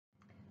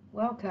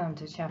Welcome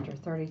to Chapter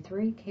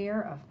 33,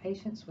 Care of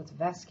Patients with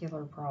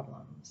Vascular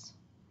Problems.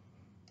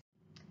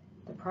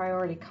 The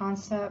priority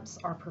concepts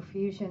are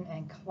perfusion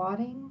and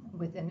clotting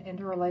with an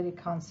interrelated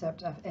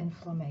concept of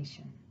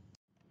inflammation.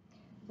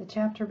 The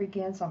chapter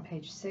begins on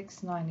page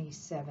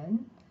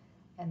 697,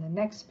 and the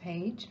next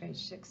page,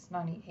 page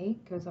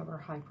 698, goes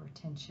over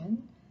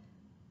hypertension.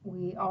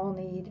 We all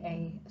need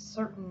a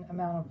certain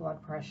amount of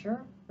blood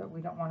pressure, but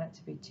we don't want it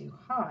to be too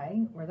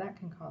high, or that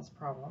can cause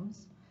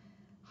problems.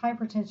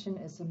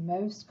 Hypertension is the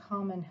most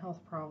common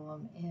health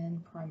problem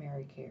in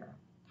primary care.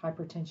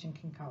 Hypertension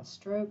can cause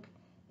stroke,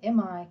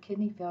 MI,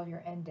 kidney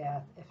failure, and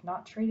death if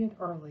not treated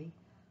early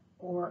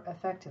or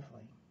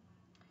effectively.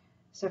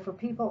 So for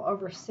people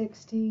over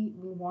 60,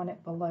 we want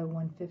it below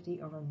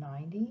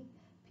 150/90.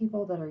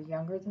 People that are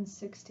younger than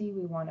 60,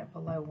 we want it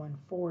below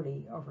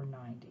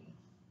 140/90.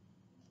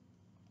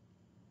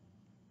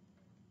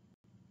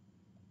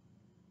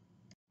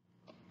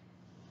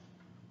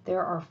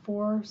 There are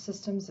four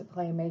systems that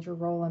play a major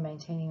role in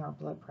maintaining our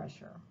blood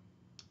pressure.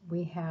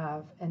 We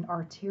have an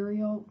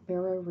arterial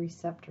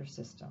baroreceptor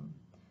system.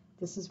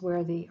 This is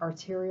where the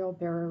arterial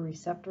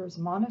baroreceptors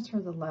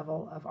monitor the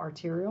level of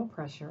arterial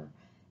pressure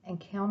and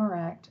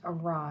counteract a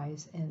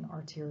rise in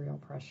arterial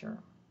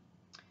pressure.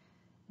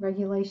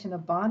 Regulation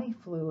of body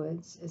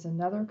fluids is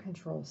another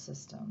control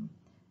system.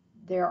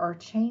 There are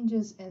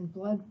changes in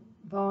blood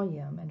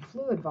volume and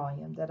fluid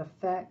volume that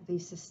affect the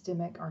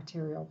systemic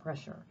arterial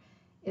pressure.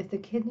 If the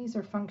kidneys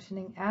are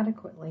functioning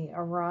adequately,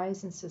 a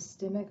rise in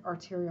systemic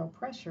arterial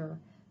pressure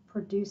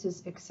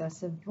produces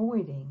excessive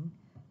voiding,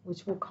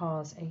 which will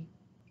cause a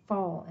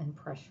fall in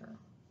pressure.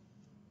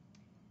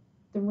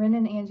 The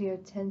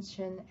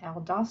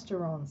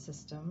renin-angiotensin-aldosterone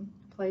system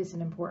plays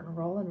an important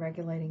role in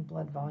regulating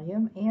blood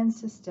volume and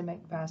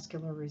systemic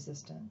vascular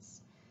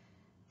resistance.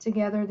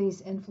 Together,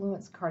 these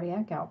influence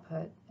cardiac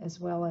output as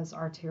well as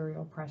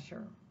arterial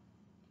pressure.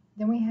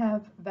 Then we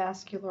have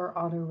vascular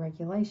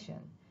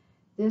autoregulation.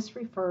 This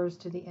refers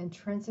to the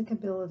intrinsic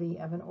ability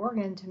of an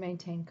organ to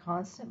maintain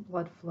constant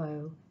blood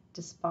flow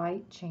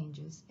despite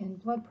changes in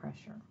blood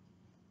pressure.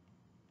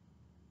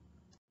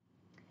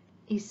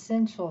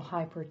 Essential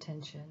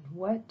hypertension.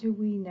 What do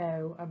we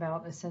know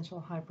about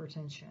essential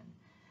hypertension?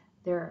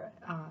 There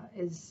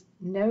is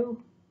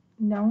no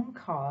known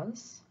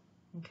cause,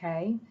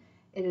 okay?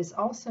 It is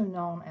also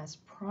known as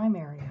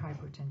primary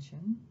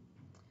hypertension.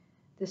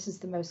 This is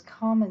the most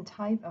common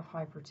type of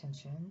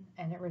hypertension,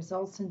 and it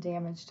results in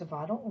damage to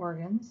vital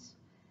organs.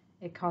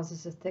 It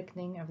causes a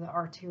thickening of the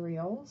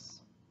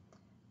arterioles.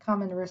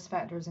 Common risk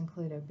factors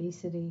include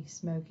obesity,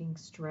 smoking,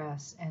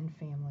 stress, and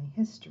family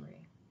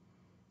history.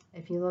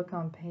 If you look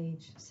on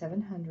page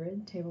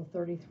 700, table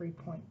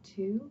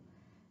 33.2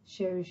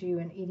 shows you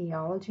an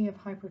etiology of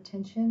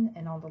hypertension,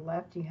 and on the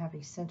left you have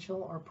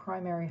essential or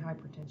primary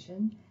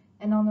hypertension,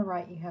 and on the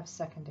right you have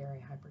secondary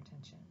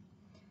hypertension.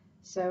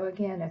 So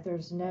again, if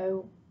there's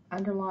no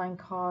underlying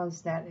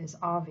cause that is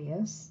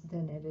obvious,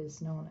 then it is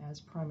known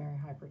as primary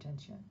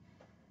hypertension.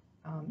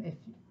 If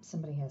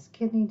somebody has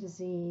kidney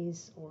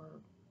disease or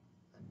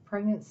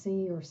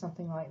pregnancy or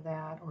something like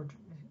that, or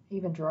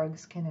even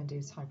drugs can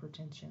induce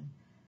hypertension,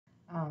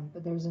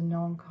 but there's a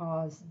known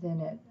cause, then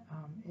it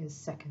is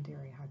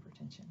secondary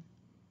hypertension.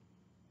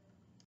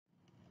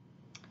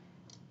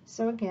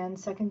 So again,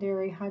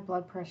 secondary high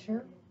blood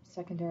pressure,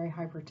 secondary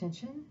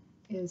hypertension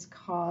is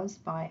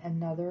caused by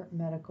another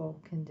medical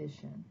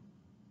condition.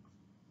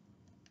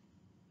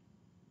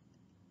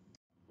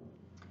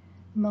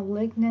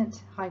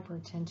 Malignant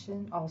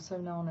hypertension, also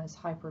known as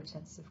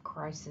hypertensive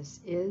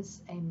crisis,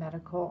 is a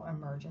medical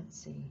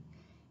emergency.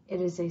 It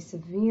is a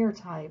severe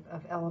type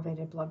of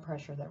elevated blood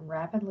pressure that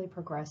rapidly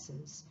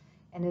progresses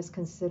and is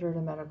considered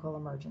a medical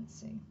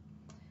emergency.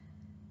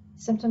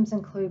 Symptoms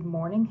include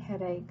morning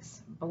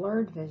headaches,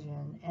 blurred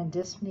vision, and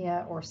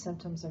dyspnea or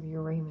symptoms of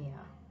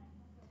uremia.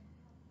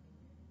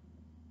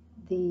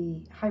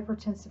 The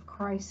hypertensive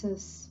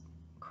crisis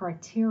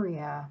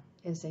criteria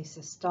is a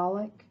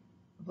systolic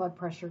blood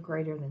pressure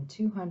greater than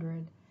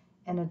 200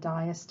 and a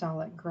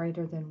diastolic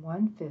greater than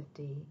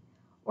 150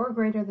 or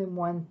greater than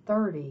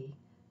 130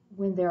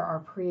 when there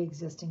are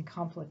pre-existing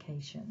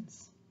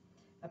complications.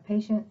 A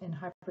patient in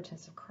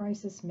hypertensive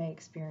crisis may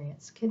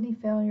experience kidney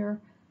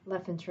failure,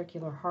 left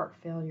ventricular heart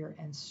failure,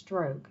 and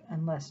stroke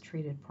unless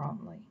treated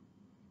promptly.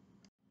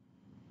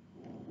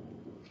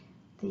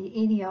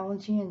 The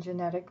etiology and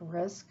genetic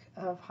risk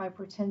of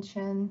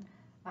hypertension.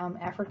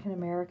 African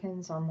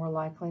Americans are more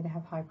likely to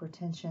have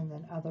hypertension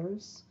than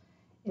others.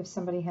 If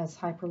somebody has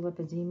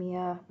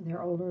hyperlipidemia,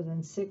 they're older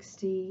than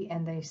 60,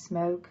 and they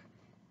smoke,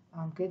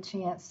 good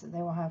chance that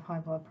they will have high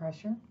blood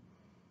pressure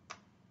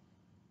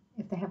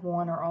if they have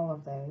one or all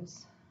of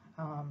those.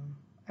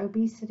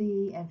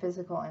 Obesity and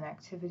physical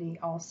inactivity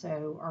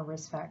also are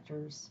risk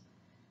factors.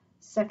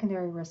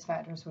 Secondary risk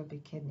factors would be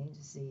kidney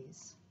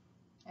disease.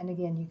 And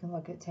again, you can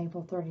look at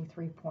table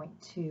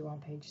 33.2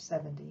 on page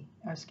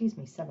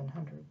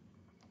 700.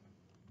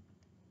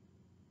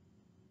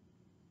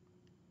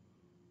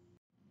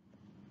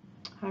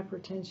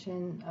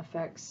 Hypertension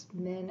affects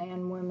men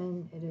and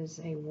women. It is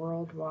a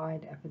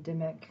worldwide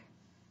epidemic.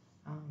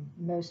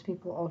 Most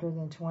people older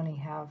than 20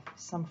 have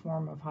some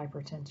form of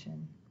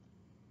hypertension.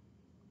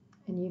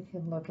 And you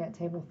can look at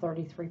table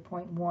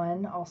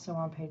 33.1, also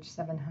on page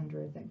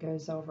 700, that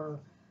goes over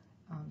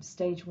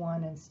stage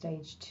 1 and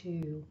stage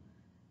 2,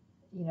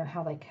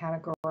 how they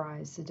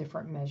categorize the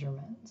different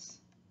measurements.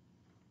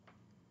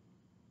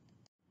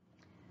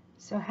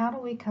 So how do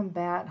we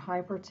combat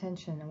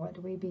hypertension, and what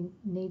do we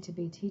need to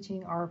be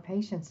teaching our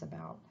patients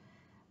about?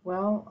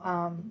 Well,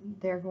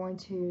 they're going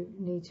to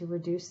need to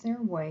reduce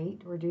their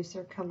weight, reduce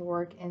their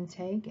caloric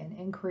intake, and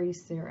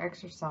increase their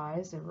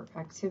exercise or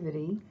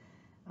activity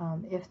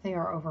if they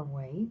are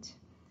overweight.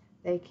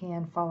 They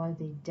can follow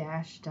the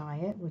DASH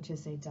diet, which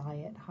is a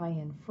diet high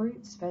in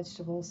fruits,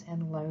 vegetables,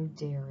 and low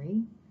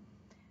dairy.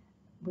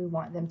 We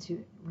want them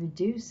to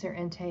reduce their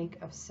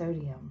intake of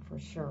sodium for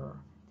sure.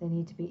 They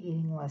need to be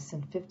eating less than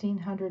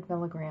 1,500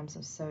 milligrams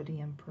of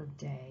sodium per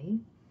day.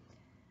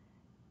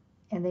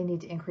 And they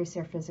need to increase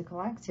their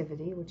physical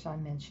activity, which I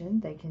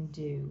mentioned. They can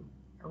do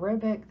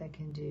aerobic, they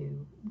can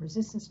do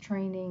resistance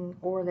training,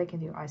 or they can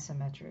do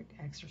isometric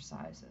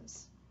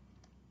exercises.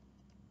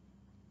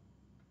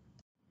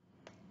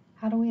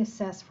 How do we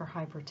assess for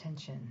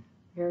hypertension?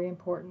 Very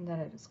important that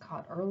it is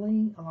caught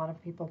early. A lot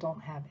of people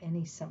don't have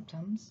any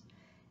symptoms.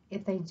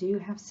 If they do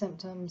have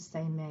symptoms,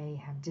 they may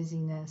have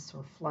dizziness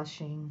or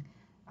flushing.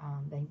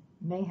 They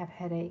may have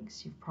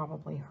headaches. You've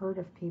probably heard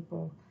of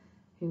people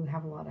who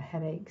have a lot of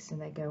headaches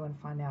and they go and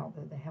find out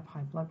that they have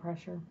high blood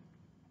pressure.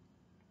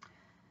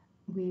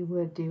 We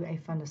would do a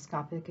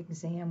fundoscopic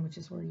exam, which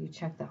is where you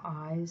check the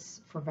eyes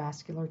for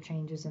vascular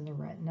changes in the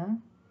retina.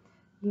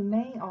 You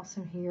may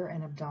also hear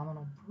an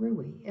abdominal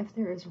bruit if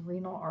there is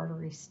renal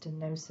artery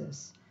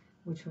stenosis,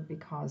 which would be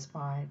caused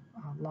by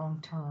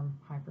long-term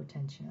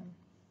hypertension.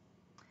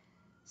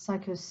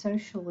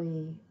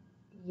 Psychosocially,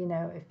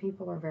 if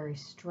people are very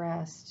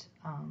stressed,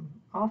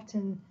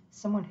 often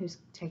someone who's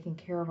taking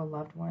care of a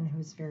loved one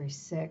who's very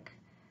sick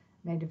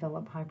may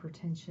develop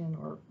hypertension,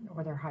 or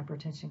their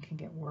hypertension can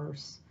get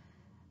worse.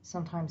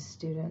 Sometimes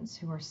students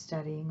who are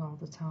studying all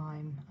the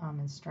time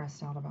and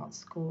stressed out about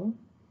school.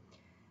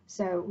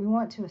 So we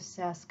want to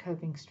assess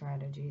coping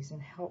strategies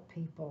and help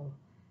people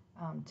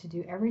to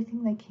do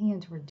everything they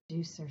can to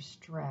reduce their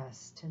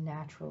stress, to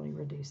naturally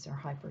reduce their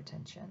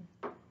hypertension.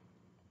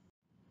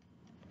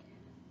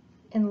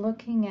 In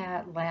looking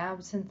at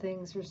labs and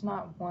things, there's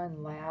not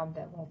one lab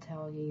that will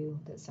tell you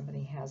that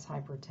somebody has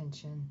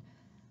hypertension.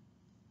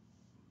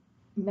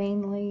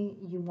 Mainly,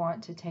 you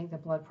want to take the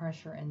blood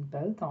pressure in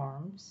both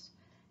arms,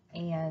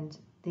 and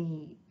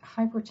the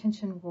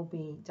hypertension will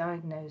be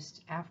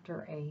diagnosed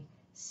after a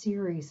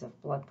series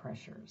of blood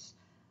pressures.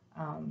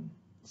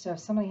 So if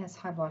somebody has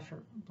high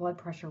blood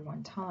pressure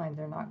one time,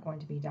 they're not going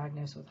to be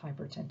diagnosed with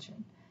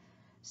hypertension.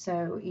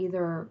 So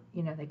either,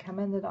 they come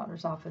in the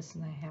doctor's office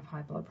and they have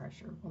high blood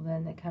pressure. Well,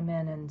 then they come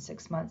in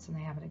 6 months and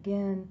they have it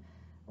again,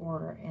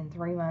 or in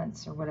 3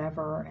 months or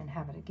whatever and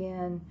have it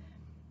again.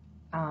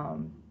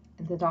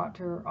 The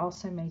doctor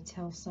also may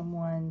tell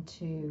someone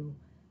to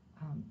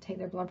take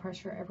their blood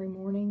pressure every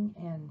morning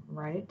and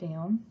write it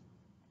down.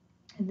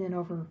 And then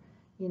over,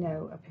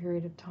 a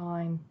period of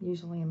time,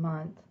 usually a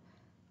month,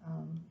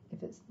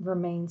 if it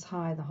remains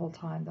high the whole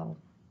time, they'll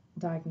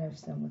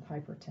diagnose them with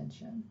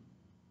hypertension.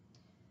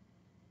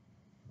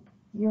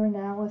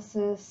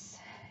 Urinalysis,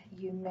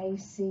 you may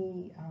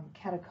see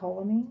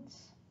catecholamines.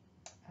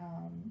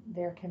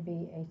 There can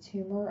be a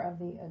tumor of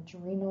the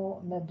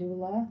adrenal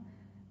medulla,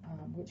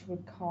 which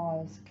would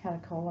cause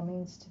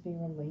catecholamines to be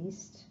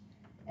released.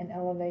 An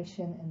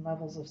elevation in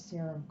levels of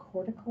serum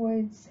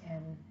corticoids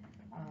and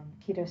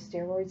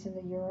ketosteroids in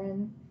the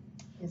urine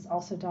is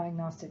also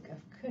diagnostic of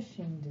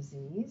Cushing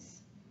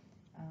disease,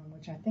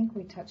 which I think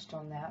we touched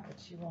on that,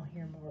 but you will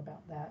hear more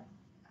about that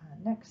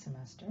next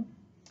semester.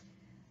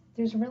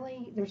 There's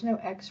no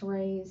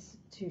x-rays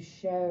to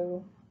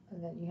show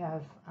that you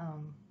have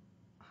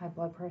high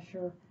blood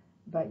pressure,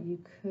 but you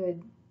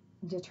could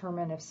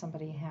determine if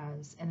somebody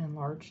has an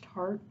enlarged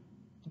heart,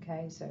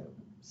 okay, so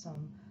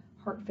some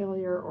heart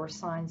failure or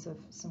signs of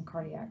some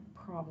cardiac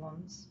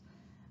problems.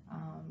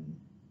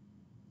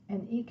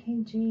 An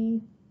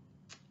EKG,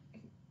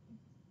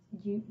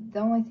 the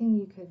only thing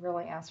you could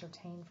really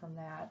ascertain from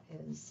that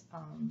is,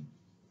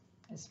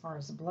 as far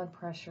as the blood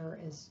pressure,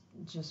 is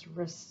just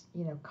risk,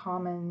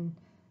 common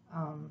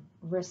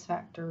risk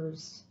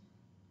factors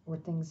or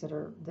things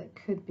that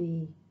could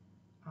be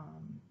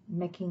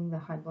making the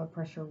high blood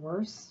pressure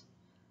worse,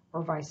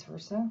 or vice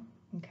versa,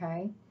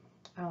 okay?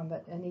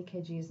 But an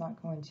EKG is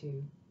not going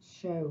to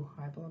show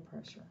high blood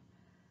pressure.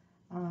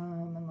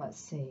 And let's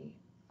see,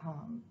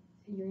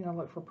 you're going to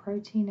look for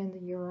protein in the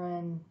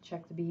urine,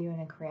 check the BUN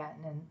and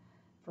creatinine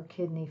for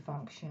kidney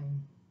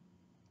function.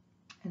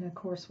 And of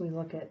course, we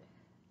look at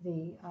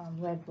the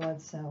red blood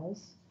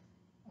cells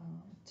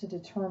to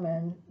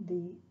determine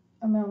the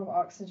amount of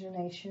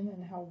oxygenation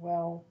and how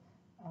well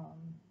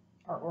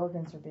our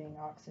organs are being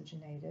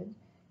oxygenated.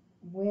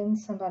 When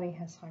somebody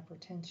has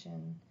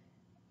hypertension,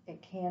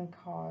 it can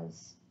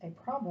cause a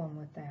problem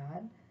with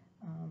that.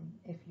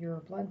 If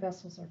your blood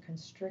vessels are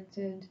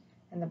constricted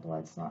and the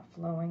blood's not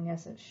flowing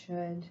as it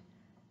should,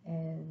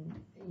 and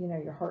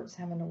your heart's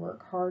having to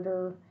work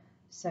harder,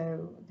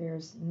 so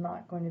there's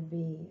not going to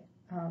be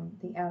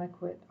the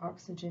adequate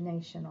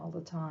oxygenation all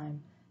the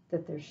time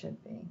that there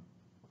should be.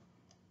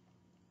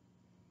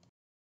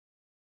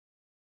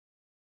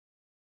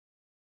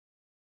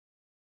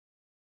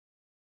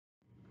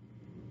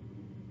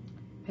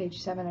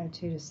 Page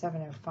 702 to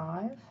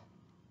 705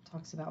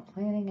 talks about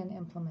planning and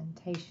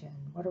implementation.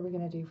 What are we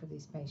going to do for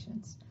these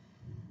patients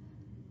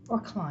or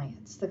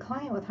clients? The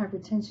client with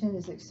hypertension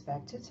is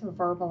expected to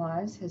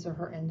verbalize his or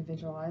her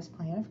individualized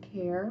plan of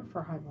care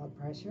for high blood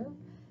pressure,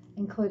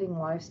 including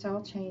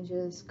lifestyle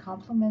changes,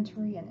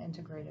 complementary and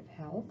integrative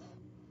health.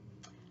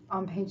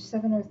 On page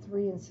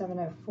 703 and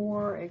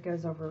 704, it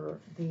goes over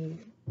the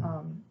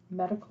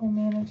medical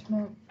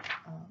management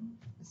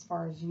as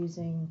far as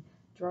using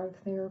drug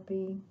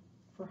therapy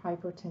for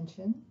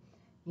hypertension.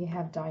 You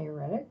have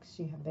diuretics,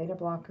 you have beta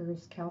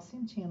blockers,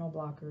 calcium channel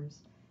blockers,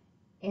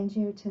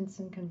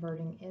 angiotensin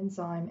converting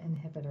enzyme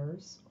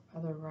inhibitors,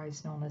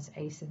 otherwise known as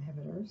ACE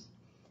inhibitors,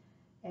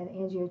 and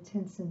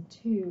angiotensin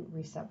II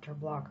receptor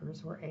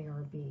blockers, or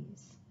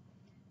ARBs.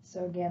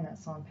 So again,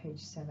 that's on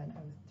page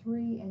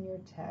 703 in your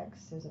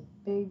text. There's a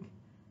big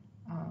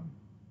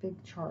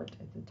chart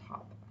at the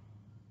top.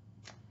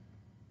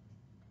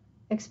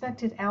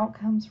 Expected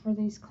outcomes for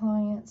these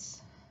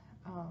clients.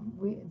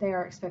 They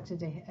are expected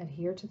to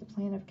adhere to the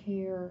plan of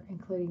care,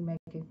 including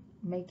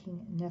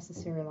making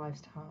necessary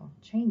lifestyle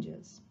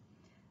changes.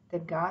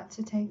 They've got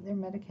to take their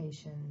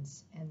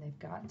medications, and they've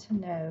got to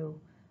know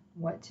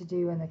what to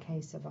do in the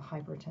case of a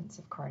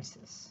hypertensive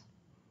crisis.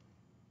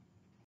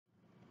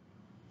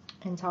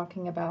 In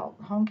talking about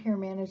home care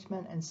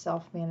management and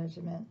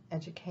self-management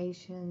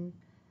education,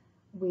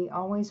 we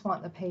always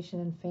want the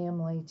patient and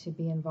family to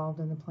be involved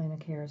in the plan of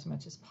care as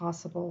much as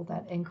possible.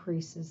 That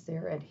increases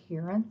their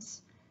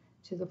adherence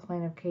to the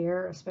plan of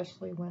care,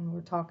 especially when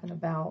we're talking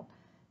about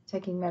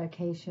taking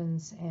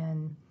medications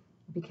and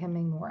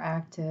becoming more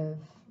active,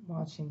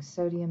 watching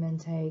sodium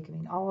intake. I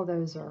mean, all of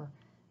those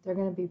they're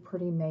going to be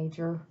pretty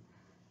major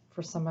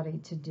for somebody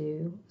to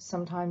do.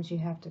 Sometimes you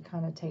have to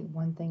kind of take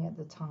one thing at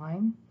a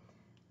time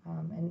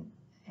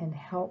and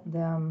help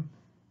them,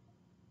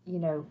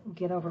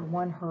 get over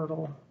one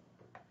hurdle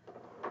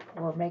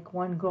or make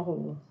one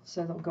goal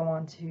so they'll go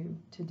on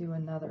to do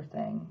another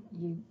thing.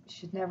 You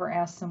should never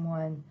ask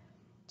someone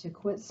to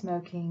quit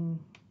smoking,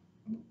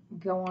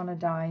 go on a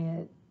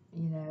diet,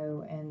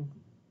 and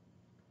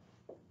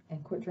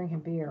quit drinking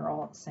beer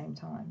all at the same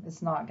time.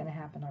 It's not going to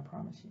happen, I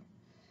promise you.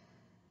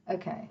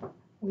 Okay,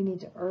 we need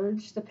to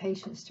urge the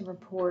patients to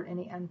report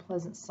any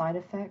unpleasant side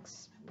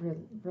effects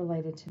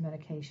related to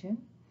medication.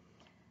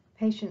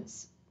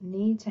 Patients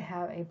need to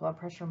have a blood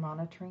pressure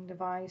monitoring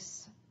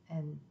device,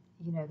 and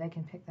they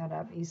can pick that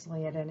up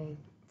easily at any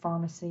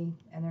pharmacy,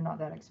 and they're not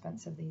that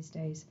expensive these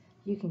days.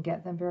 You can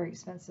get them very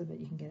expensive, but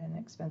you can get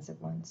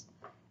inexpensive ones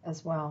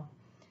as well.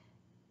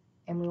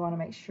 And we want to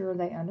make sure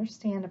they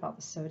understand about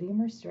the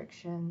sodium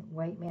restriction,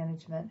 weight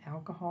management,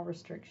 alcohol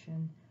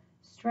restriction,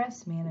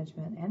 stress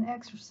management, and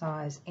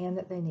exercise, and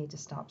that they need to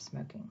stop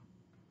smoking.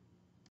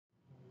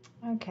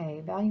 Okay,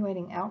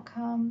 evaluating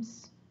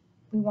outcomes.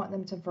 We want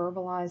them to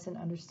verbalize an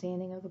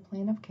understanding of the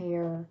plan of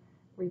care,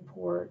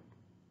 report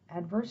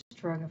adverse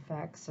drug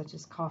effects such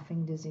as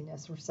coughing,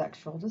 dizziness, or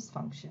sexual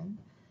dysfunction,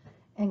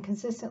 and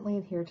consistently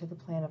adhere to the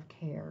plan of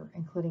care,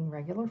 including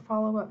regular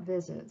follow-up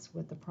visits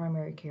with the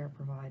primary care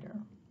provider.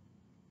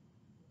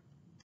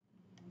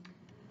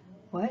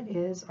 What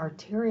is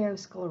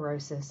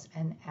arteriosclerosis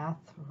and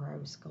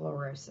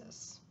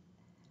atherosclerosis?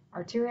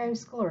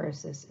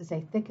 Arteriosclerosis is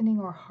a thickening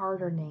or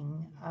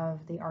hardening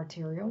of the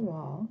arterial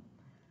wall,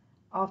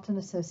 often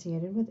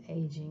associated with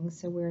aging,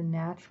 so we're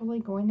naturally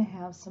going to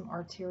have some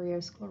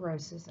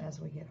arteriosclerosis as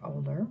we get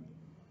older.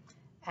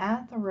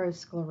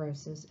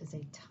 Atherosclerosis is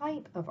a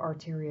type of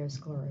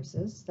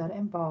arteriosclerosis that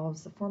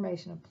involves the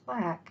formation of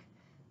plaque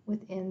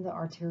within the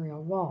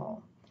arterial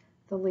wall.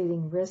 The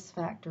leading risk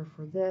factor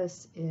for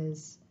this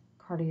is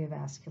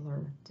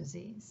cardiovascular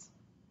disease.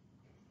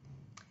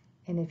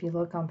 And if you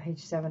look on page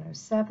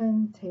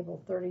 707,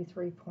 table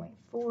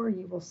 33.4,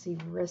 you will see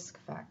risk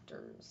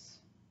factors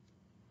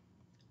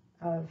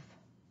of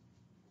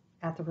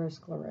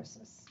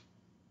atherosclerosis.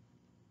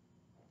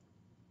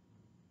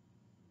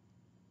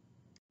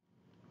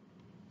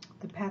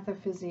 The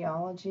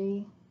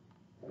pathophysiology,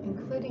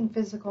 including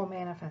physical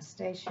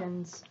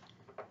manifestations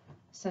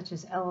such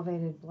as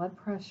elevated blood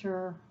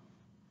pressure,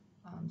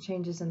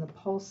 changes in the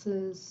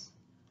pulses.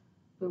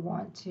 We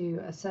want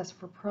to assess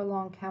for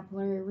prolonged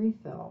capillary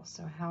refill.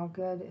 So how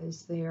good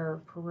is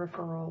their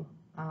peripheral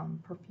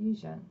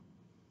perfusion?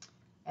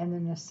 And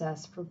then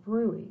assess for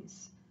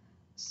bruits.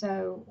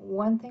 So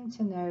one thing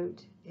to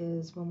note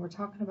is when we're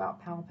talking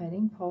about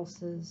palpating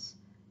pulses,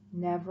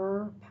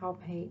 never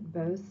palpate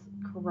both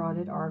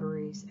carotid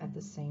arteries at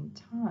the same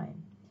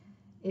time.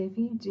 If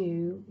you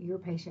do, your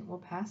patient will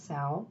pass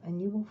out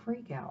and you will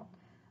freak out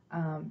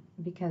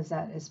because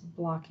that is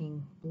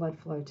blocking blood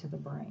flow to the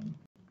brain.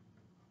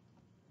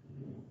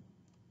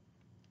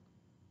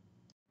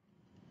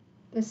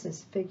 This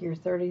is figure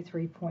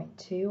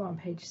 33.2 on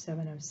page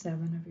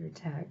 707 of your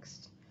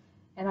text.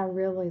 And I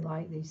really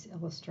like these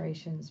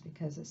illustrations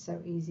because it's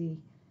so easy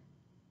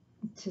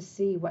to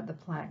see what the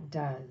plaque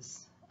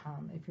does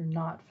if you're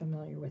not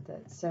familiar with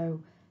it.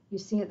 So you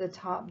see at the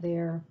top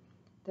there,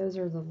 those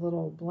are the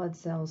little blood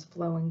cells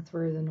flowing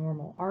through the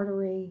normal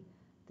artery.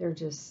 They're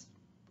just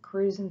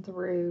cruising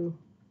through,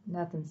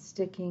 nothing's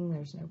sticking,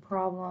 there's no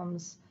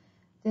problems.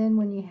 Then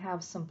when you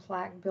have some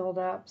plaque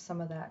buildup,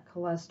 some of that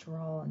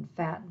cholesterol and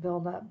fat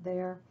buildup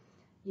there,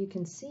 you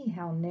can see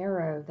how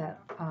narrow that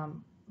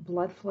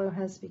blood flow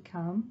has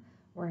become,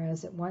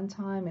 whereas at one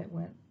time it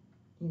went,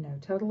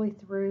 totally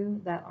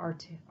through that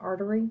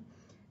artery,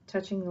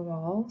 touching the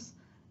walls.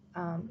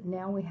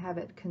 Now we have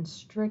it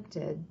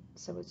constricted,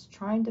 so it's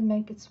trying to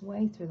make its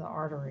way through the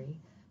artery,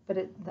 but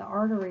the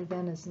artery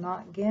then is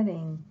not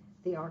getting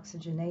the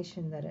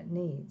oxygenation that it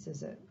needs,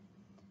 is it?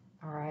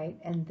 All right,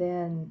 and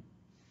then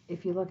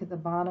if you look at the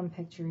bottom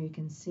picture, you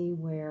can see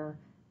where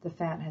the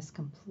fat has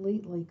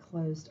completely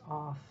closed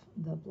off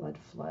the blood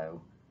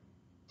flow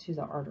to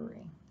the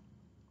artery.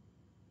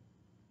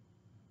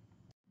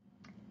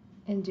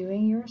 In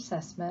doing your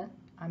assessment,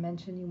 I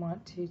mentioned you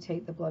want to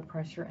take the blood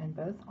pressure in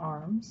both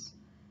arms.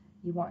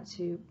 You want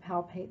to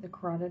palpate the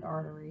carotid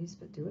arteries,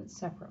 but do it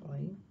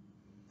separately.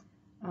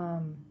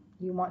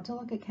 You want to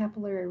look at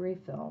capillary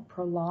refill.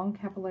 Prolonged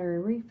capillary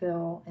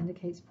refill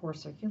indicates poor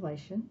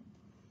circulation.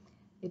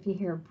 If you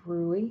hear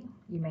bruit,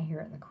 you may hear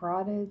it in the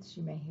carotids,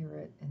 you may hear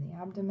it in the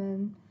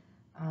abdomen.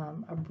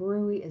 A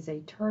bruit is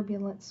a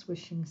turbulent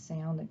swishing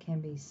sound that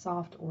can be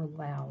soft or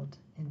loud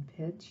in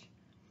pitch.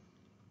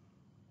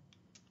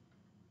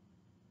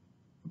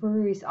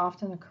 Bruits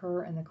often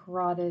occur in the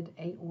carotid,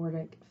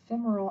 aortic,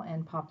 femoral,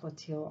 and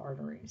popliteal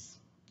arteries.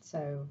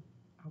 So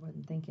I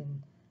wasn't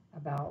thinking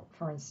about,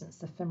 for instance,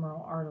 the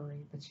femoral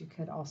artery, but you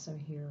could also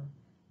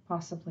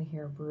possibly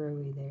hear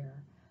bruit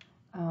there.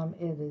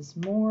 It is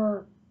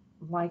more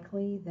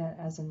likely that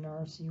as a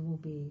nurse you will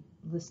be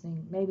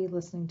maybe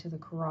listening to the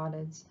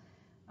carotids,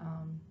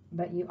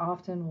 but you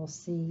often will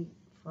see,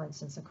 for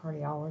instance, a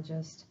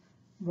cardiologist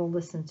will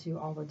listen to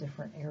all the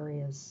different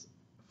areas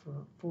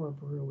for a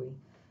bruit.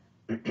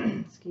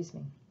 Excuse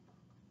me.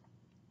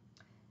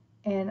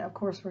 And of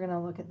course, we're going to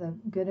look at the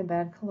good and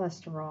bad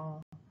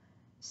cholesterol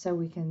so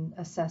we can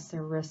assess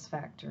their risk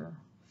factor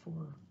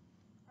for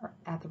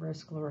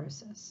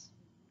atherosclerosis.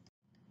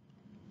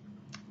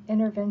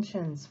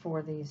 Interventions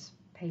for these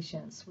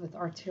patients with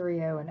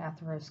arterio and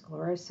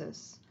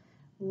atherosclerosis.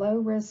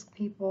 Low-risk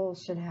people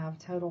should have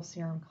total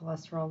serum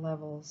cholesterol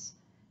levels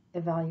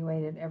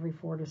evaluated every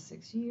 4 to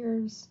 6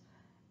 years.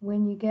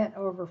 When you get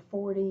over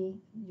 40,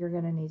 you're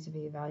going to need to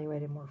be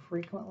evaluated more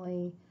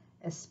frequently,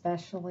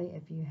 especially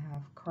if you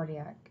have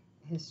cardiac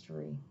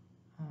history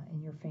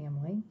in your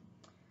family.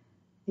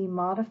 The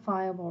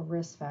modifiable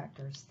risk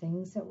factors,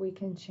 things that we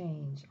can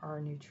change, are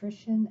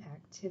nutrition,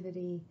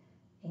 activity,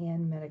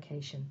 and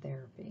medication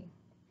therapy.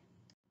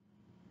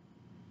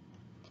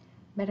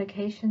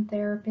 Medication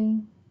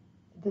therapy,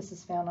 this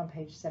is found on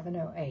page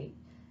 708.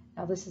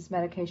 Now this is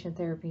medication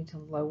therapy to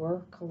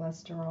lower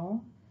cholesterol.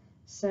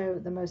 So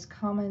the most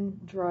common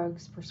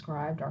drugs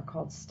prescribed are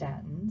called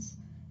statins,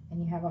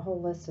 and you have a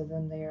whole list of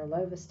them there: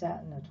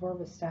 lovastatin,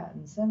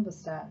 atorvastatin,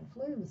 simvastatin,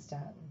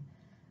 fluvastatin.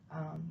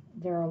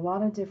 There are a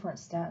lot of different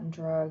statin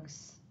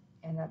drugs,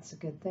 and that's a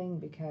good thing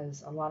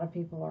because a lot of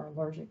people are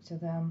allergic to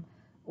them,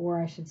 or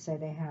I should say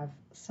they have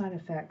side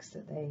effects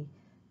that they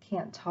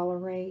can't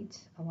tolerate.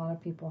 A lot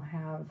of people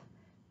have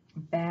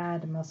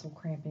bad muscle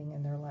cramping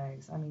in their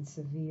legs, I mean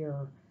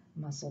severe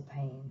muscle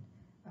pain,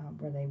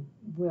 where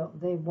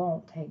they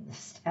won't take the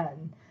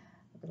statin.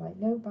 They'll be like,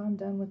 nope, I'm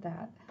done with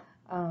that.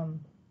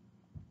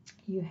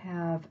 You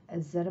have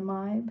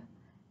ezetimibe,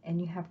 and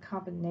you have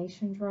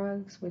combination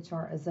drugs, which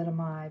are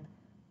ezetimibe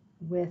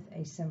with a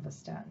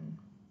simvastatin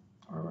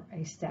or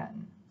a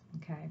statin.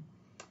 Okay.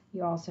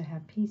 You also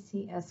have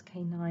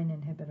PCSK9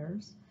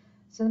 inhibitors.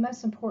 So the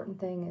most important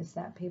thing is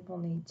that people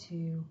need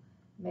to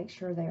make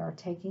sure they are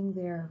taking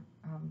their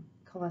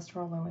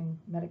cholesterol-lowering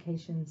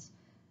medications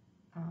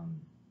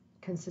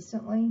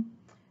consistently,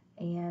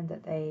 and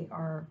that they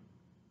are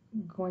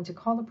going to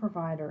call the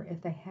provider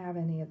if they have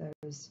any of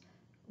those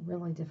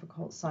really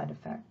difficult side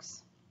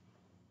effects.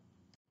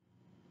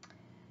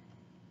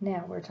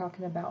 Now we're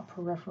talking about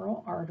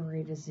peripheral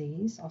artery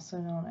disease, also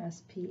known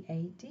as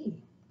PAD.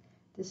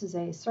 This is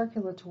a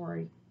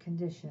circulatory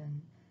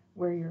condition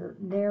where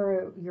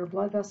your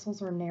blood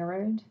vessels are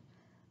narrowed,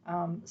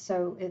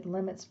 so it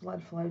limits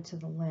blood flow to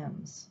the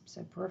limbs.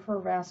 So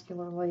peripheral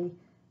vascularly,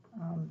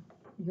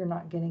 you're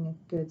not getting a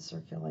good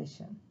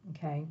circulation,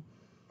 okay?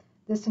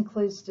 This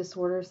includes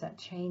disorders that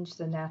change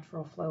the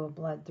natural flow of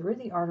blood through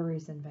the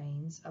arteries and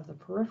veins of the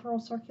peripheral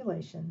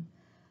circulation,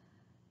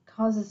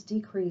 causes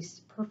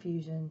decreased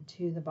perfusion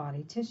to the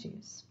body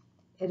tissues.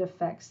 It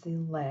affects the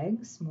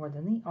legs more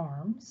than the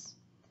arms.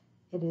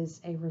 It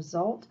is a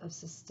result of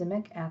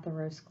systemic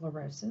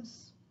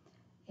atherosclerosis,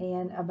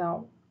 and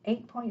about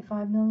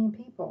 8.5 million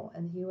people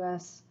in the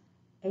U.S.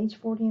 age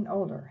 40 and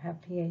older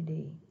have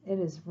PAD. It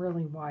is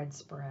really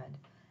widespread.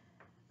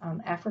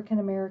 African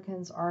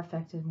Americans are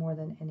affected more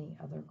than any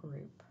other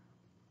group.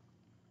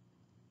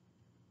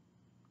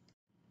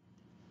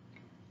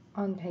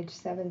 On page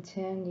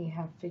 710, you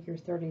have figure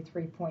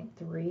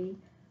 33.3,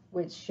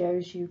 which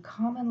shows you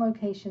common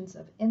locations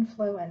of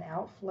inflow and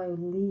outflow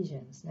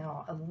lesions.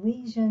 Now, a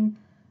lesion,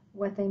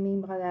 what they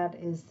mean by that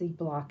is the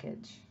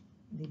blockage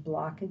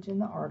in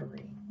the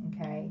artery,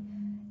 okay?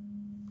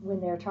 When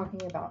they're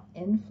talking about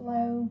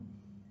inflow,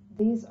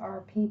 these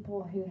are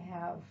people who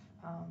have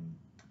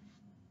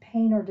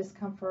pain or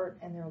discomfort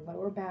in their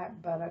lower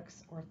back,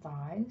 buttocks, or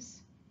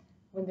thighs.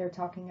 When they're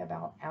talking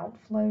about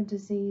outflow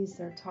disease,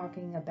 they're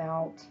talking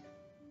about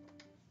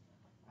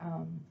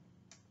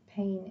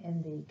pain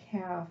in the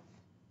calf,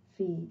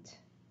 feet,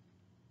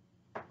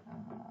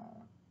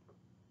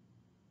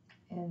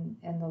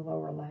 and the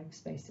lower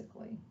legs,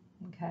 basically,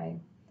 okay?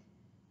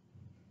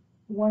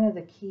 One of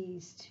the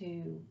keys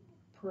to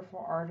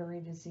peripheral artery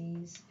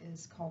disease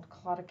is called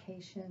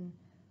claudication,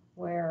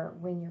 where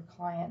when your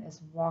client is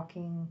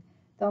walking,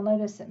 they'll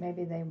notice that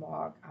maybe they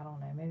walk, I don't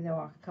know, maybe they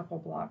walk a couple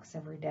blocks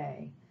every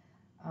day,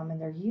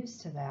 and they're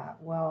used to that.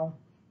 Well,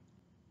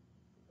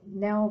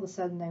 now all of a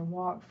sudden they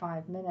walk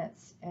 5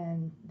 minutes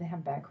and they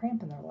have bad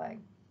cramp in their leg.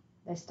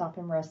 They stop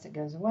and rest, it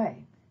goes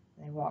away.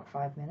 They walk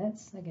 5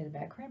 minutes, they get a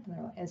bad cramp in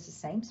their leg. It's the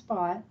same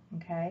spot,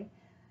 okay?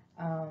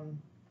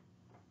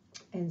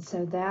 And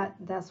so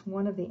that's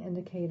one of the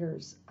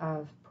indicators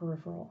of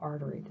peripheral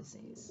artery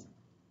disease.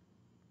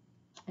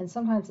 And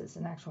sometimes it's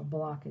an actual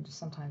blockage,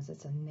 sometimes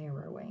it's a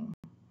narrowing.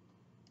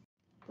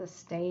 The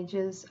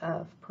stages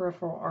of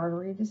peripheral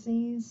artery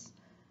disease.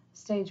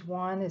 Stage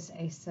 1 is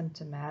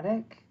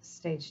asymptomatic.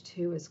 Stage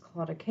 2 is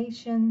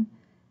claudication.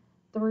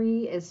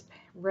 3 is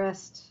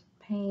rest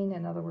pain.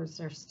 In other words,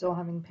 they're still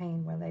having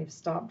pain when they've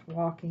stopped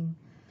walking.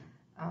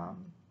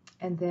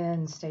 And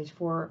then stage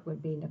 4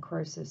 would be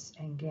necrosis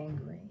and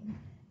gangrene.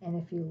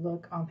 And if you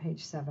look on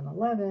page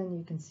 711,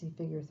 you can see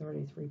figure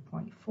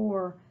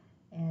 33.4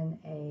 and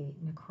a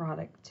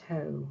necrotic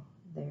toe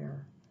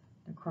there,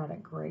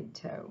 necrotic great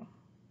toe.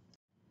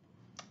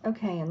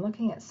 Okay, and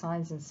looking at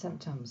signs and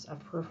symptoms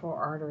of peripheral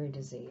artery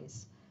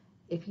disease,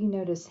 if you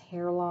notice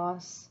hair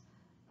loss,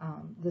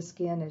 the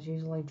skin is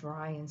usually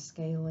dry and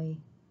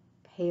scaly,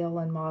 pale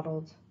and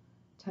mottled,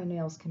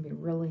 toenails can be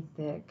really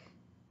thick.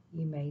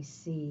 You may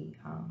see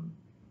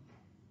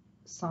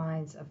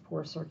signs of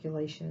poor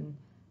circulation,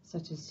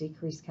 such as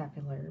decreased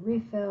capillary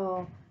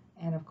refill,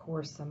 and of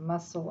course some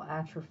muscle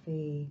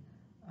atrophy,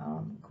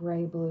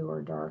 gray, blue,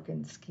 or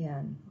darkened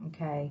skin,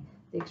 okay?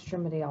 The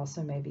extremity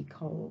also may be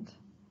cold.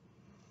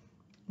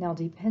 Now,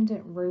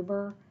 dependent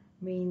rubor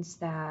means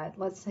that,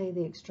 let's say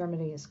the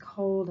extremity is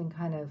cold and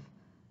kind of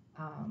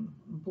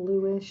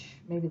bluish,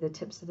 maybe the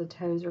tips of the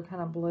toes are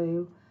kind of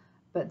blue,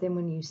 but then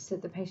when you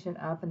sit the patient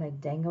up and they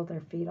dangle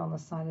their feet on the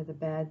side of the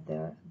bed,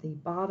 the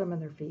bottom of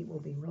their feet will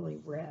be really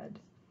red.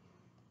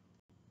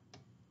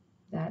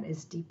 That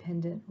is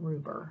dependent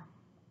rubor.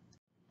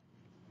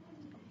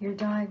 Your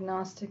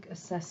diagnostic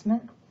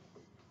assessment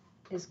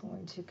is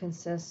going to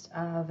consist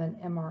of an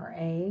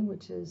MRA,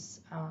 which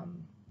is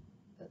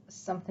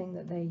something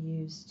that they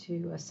use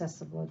to assess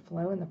the blood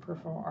flow in the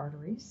peripheral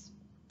arteries.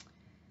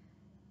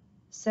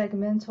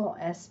 Segmental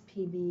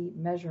SPB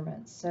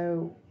measurements.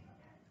 So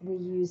we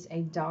use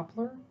a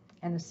Doppler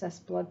and assess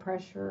blood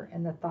pressure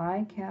in the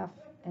thigh, calf,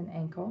 and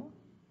ankle.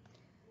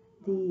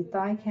 The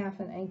thigh, calf,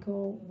 and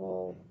ankle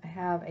will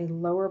have a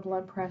lower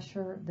blood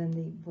pressure than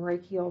the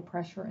brachial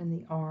pressure in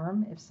the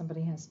arm if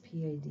somebody has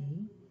PAD.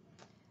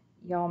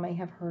 Y'all may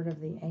have heard of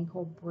the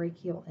ankle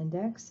brachial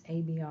index,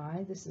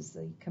 ABI. This is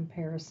the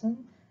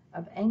comparison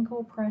of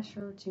ankle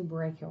pressure to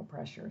brachial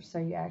pressure. So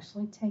you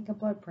actually take a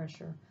blood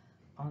pressure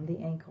on the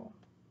ankle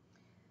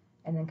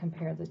and then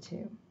compare the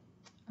two.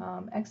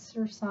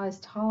 Exercise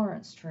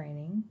tolerance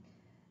training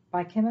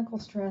by chemical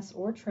stress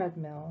or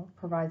treadmill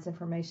provides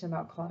information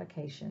about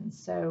claudication.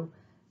 So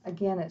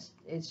again,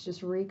 it's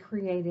just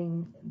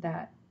recreating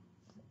that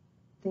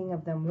thing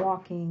of them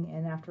walking,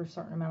 and after a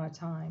certain amount of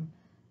time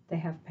they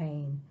have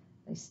pain.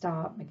 They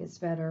stop, it gets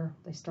better,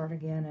 they start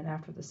again, and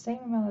after the same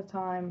amount of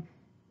time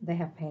they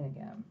have pain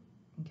again.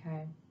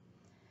 Okay.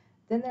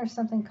 Then there's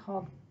something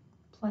called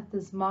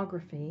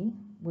plethysmography,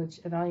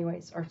 which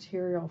evaluates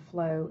arterial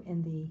flow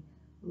in the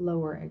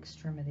lower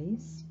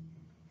extremities.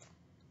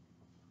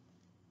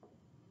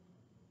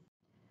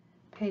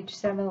 Page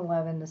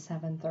 711 to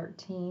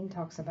 713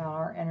 talks about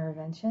our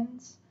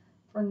interventions.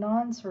 For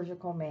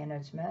non-surgical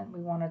management,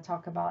 we want to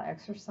talk about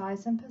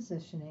exercise and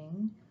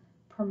positioning,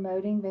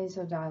 promoting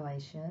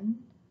vasodilation,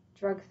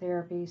 drug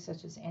therapy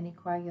such as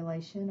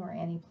anticoagulation or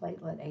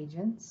antiplatelet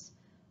agents,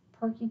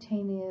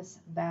 percutaneous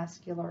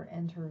vascular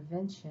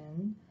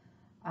intervention,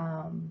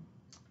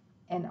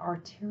 and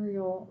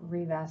arterial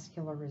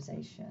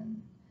revascularization.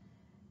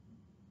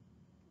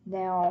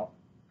 Now,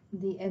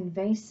 the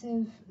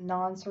invasive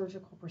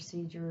non-surgical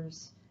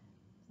procedures,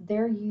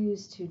 they're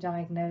used to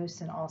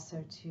diagnose and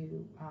also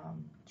to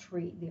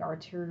treat the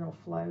arterial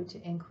flow,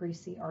 to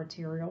increase the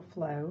arterial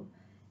flow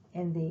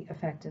in the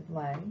affected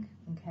leg,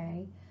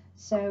 okay?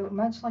 So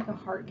much like a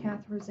heart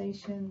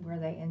catheterization where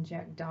they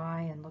inject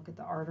dye and look at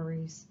the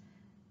arteries,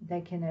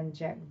 they can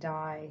inject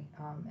dye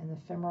in the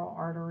femoral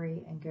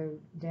artery and go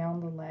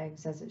down the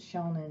legs as it's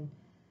shown in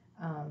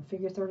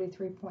figure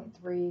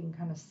 33.3. You can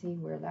kind of see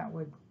where that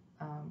would,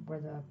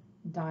 where the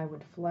dye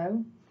would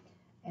flow.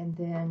 And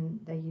then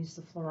they use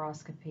the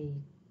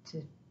fluoroscopy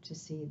to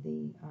see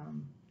the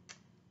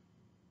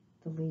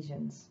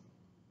lesions,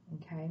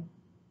 okay?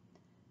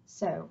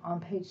 So on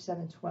page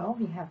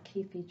 712, you have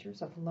key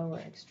features of lower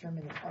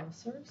extremity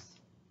ulcers.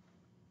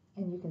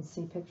 And you can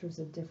see pictures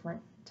of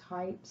different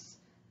types.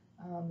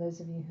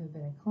 Those of you who have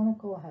been in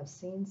clinical have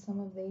seen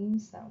some of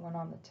these. That one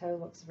on the toe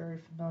looks very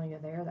familiar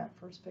there, that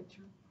first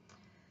picture.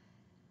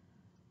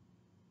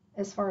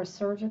 As far as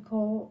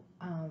surgical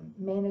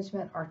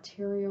management,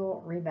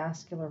 arterial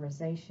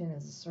revascularization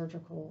is a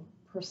surgical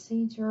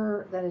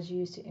procedure that is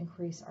used to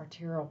increase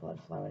arterial blood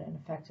flow in an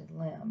affected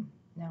limb.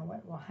 Now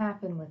what will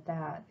happen with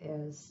that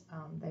is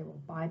they will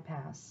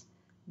bypass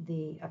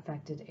the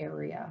affected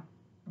area,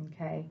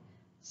 okay?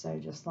 So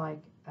just like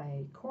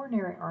a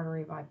coronary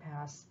artery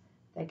bypass,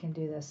 they can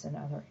do this in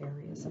other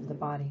areas of the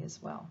body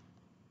as well.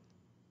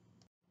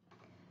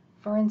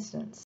 For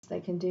instance, they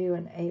can do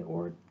an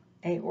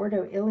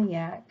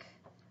aortoiliac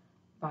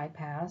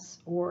bypass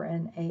or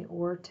an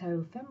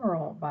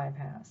aortofemoral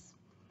bypass.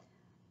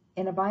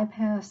 In a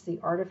bypass,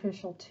 the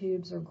artificial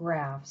tubes or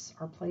grafts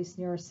are placed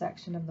near a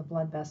section of the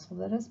blood vessel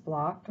that is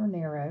blocked or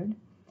narrowed.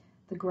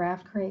 The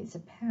graft creates a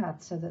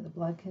path so that the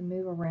blood can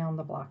move around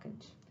the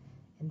blockage.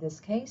 In this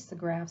case, the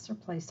grafts are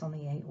placed on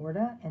the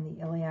aorta and the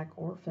iliac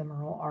or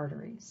femoral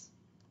arteries.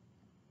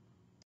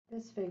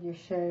 This figure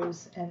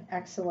shows an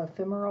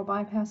axillofemoral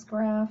bypass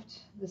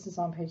graft. This is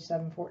on page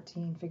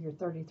 714, figure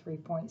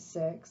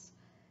 33.6.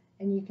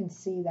 And you can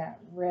see that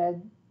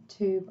red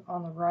tube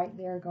on the right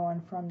there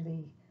going from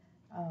the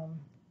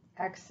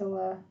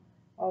axilla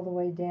all the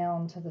way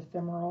down to the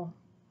femoral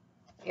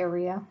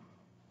area.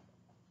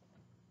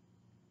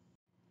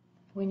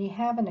 When you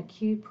have an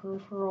acute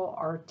peripheral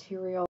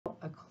arterial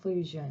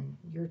occlusion,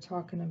 you're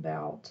talking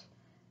about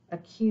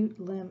acute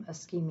limb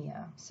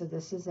ischemia. So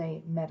this is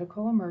a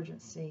medical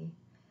emergency.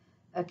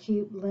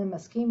 Acute limb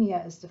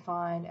ischemia is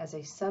defined as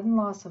a sudden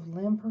loss of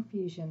limb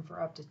perfusion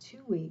for up to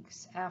 2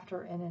 weeks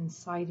after an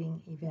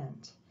inciting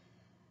event.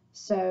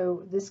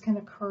 So this can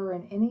occur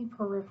in any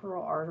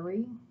peripheral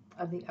artery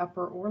of the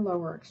upper or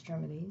lower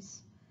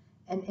extremities.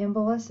 An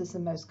embolus is the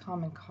most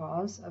common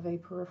cause of a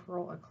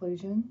peripheral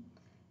occlusion,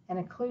 and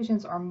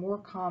occlusions are more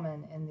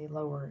common in the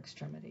lower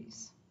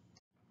extremities.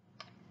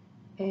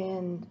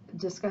 In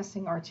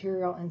discussing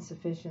arterial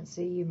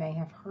insufficiency, you may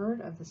have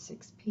heard of the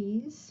 6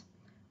 Ps.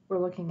 We're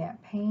looking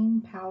at pain,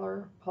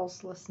 pallor,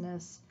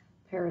 pulselessness,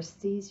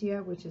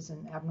 paresthesia, which is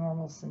an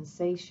abnormal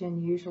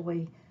sensation.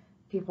 Usually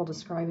people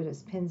describe it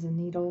as pins and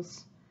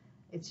needles.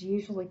 It's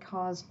usually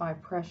caused by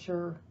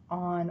pressure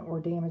on or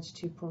damage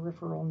to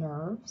peripheral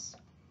nerves.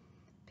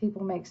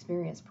 People may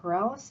experience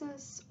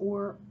paralysis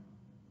or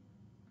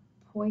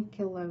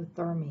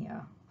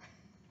poikilothermia,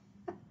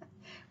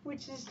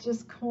 which is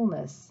just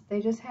coolness. They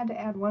just had to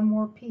add one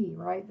more P,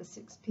 right? The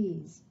 6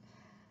 Ps.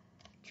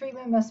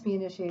 Treatment must be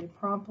initiated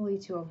promptly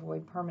to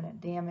avoid permanent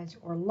damage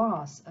or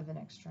loss of an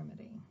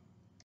extremity.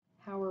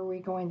 How are we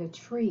going to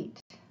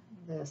treat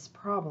this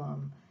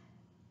problem?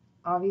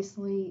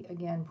 Obviously,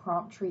 again,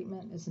 prompt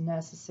treatment is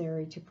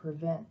necessary to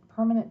prevent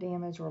permanent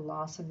damage or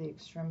loss of the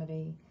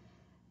extremity.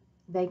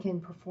 They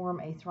can perform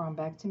a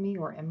thrombectomy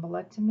or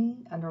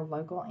embolectomy under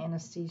local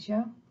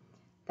anesthesia.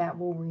 That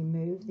will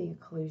remove the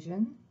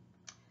occlusion.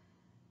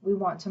 We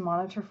want to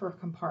monitor for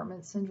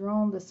compartment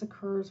syndrome. This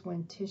occurs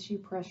when tissue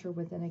pressure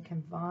within a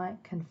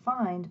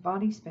confined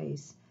body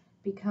space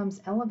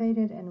becomes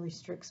elevated and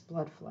restricts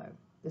blood flow.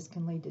 This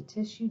can lead to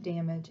tissue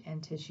damage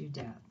and tissue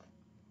death.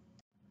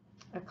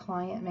 A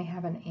client may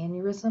have an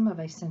aneurysm of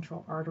a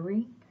central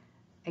artery.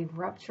 A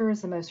rupture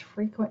is the most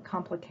frequent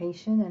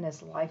complication and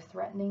is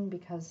life-threatening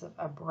because of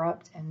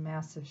abrupt and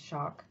massive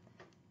shock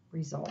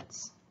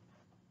results.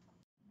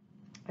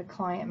 A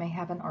client may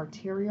have an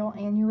arterial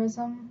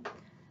aneurysm.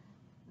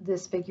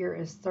 This figure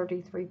is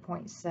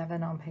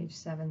 33.7 on page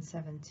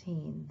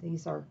 717.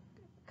 These are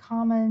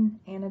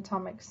common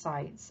anatomic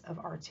sites of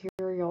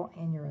arterial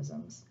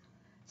aneurysms.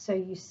 So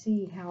you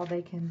see how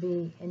they can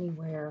be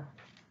anywhere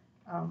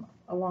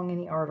along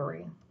any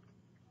artery.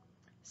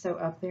 So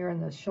up there in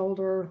the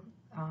shoulder,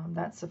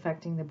 that's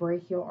affecting the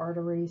brachial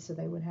artery, so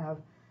they would have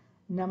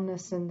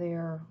numbness in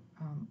their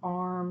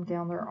arm,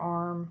 down their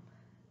arm.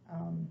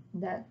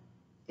 That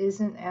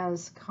isn't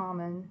as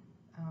common,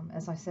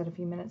 as I said a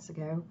few minutes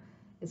ago.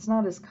 It's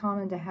not as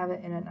common to have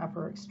it in an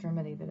upper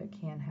extremity, but it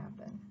can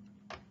happen.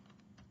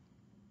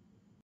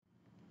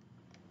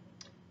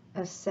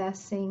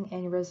 Assessing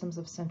aneurysms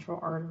of central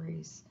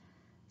arteries.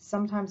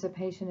 Sometimes a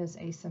patient is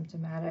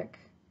asymptomatic.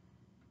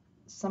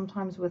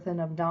 Sometimes with an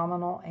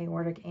abdominal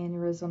aortic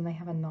aneurysm, they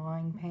have a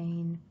gnawing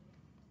pain.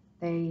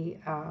 They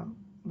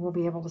will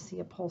be able to see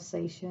a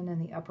pulsation in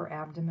the upper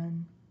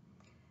abdomen.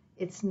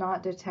 It's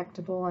not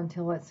detectable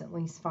until it's at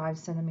least 5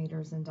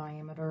 centimeters in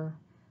diameter.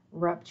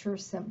 Rupture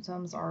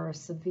symptoms are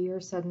severe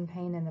sudden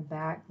pain in the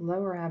back,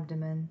 lower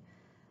abdomen,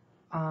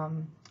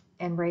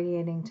 and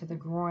radiating to the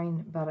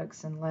groin,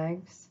 buttocks, and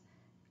legs.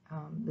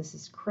 This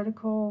is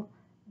critical.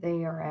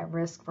 They are at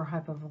risk for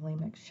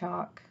hypovolemic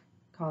shock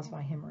caused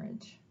by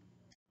hemorrhage.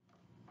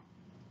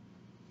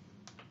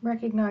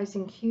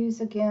 Recognizing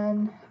cues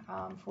again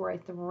for a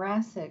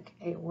thoracic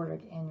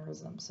aortic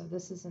aneurysm. So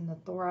this is in the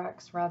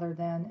thorax rather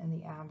than in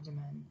the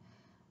abdomen.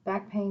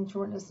 Back pain,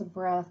 shortness of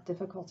breath,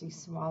 difficulty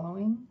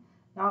swallowing,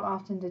 not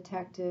often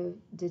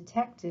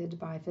detected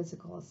by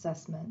physical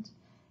assessment,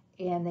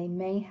 and they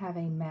may have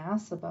a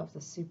mass above the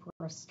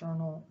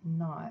suprasternal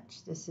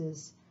notch. This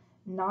is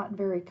not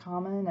very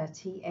common. A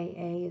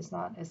TAA is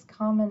not as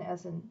common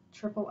as a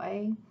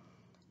AAA,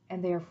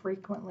 and they are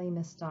frequently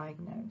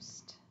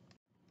misdiagnosed.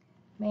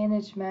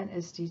 Management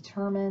is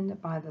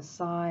determined by the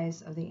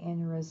size of the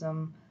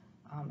aneurysm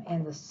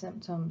and the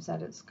symptoms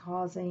that it's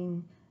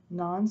causing.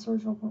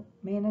 Non-surgical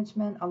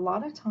management, a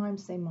lot of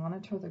times they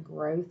monitor the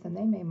growth, and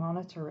they may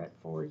monitor it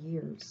for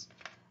years.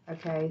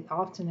 Okay,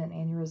 often an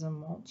aneurysm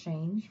won't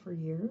change for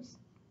years,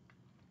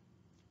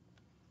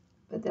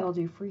 but they'll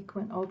do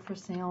frequent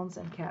ultrasounds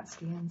and CAT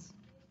scans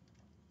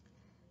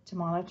to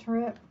monitor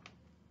it.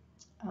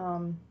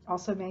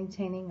 Also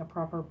maintaining a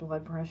proper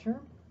blood pressure.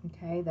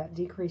 Okay, that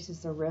decreases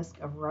the risk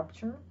of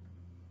rupture.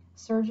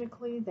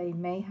 Surgically, they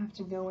may have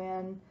to go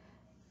in.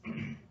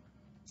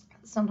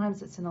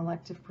 Sometimes it's an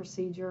elective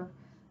procedure,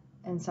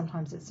 and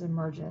sometimes it's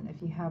emergent.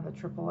 If you have a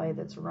AAA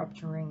that's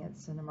rupturing,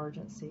 it's an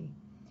emergency.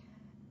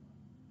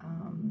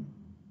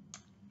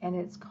 And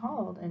it's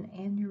called an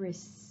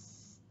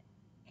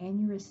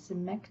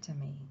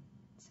aneurysmectomy.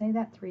 Say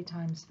that 3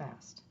 times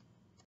fast.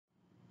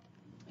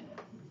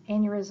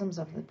 Aneurysms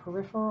of the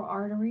peripheral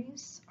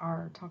arteries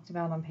are talked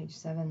about on page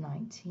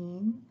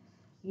 719.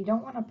 You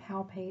don't want to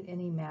palpate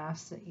any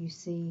mass that you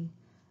see.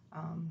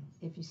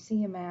 If you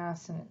see a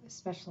mass, and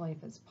especially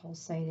if it's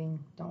pulsating,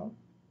 don't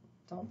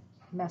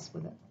mess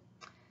with it.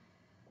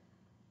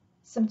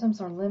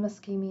 Symptoms are limb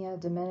ischemia,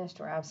 diminished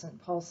or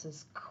absent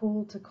pulses,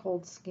 cool to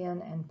cold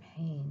skin, and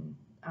pain.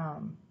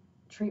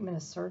 Treatment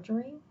is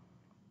surgery,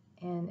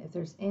 and if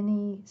there's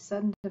any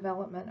sudden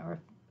development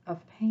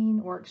of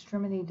pain or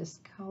extremity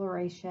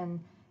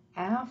discoloration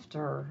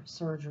after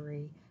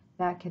surgery,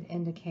 that could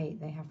indicate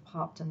they have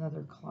popped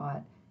another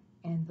clot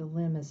and the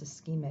limb is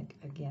ischemic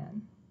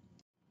again.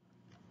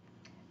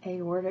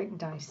 Aortic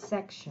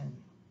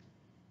dissection.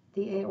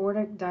 The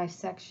aortic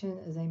dissection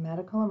is a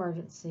medical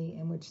emergency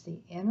in which the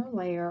inner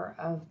layer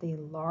of the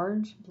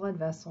large blood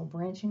vessel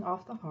branching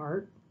off the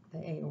heart, the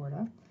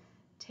aorta,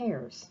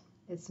 tears.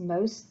 It's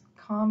most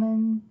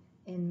common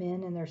in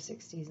men in their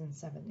 60s and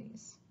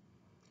 70s.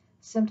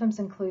 Symptoms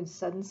include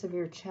sudden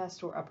severe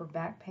chest or upper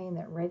back pain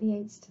that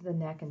radiates to the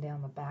neck and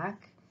down the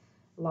back,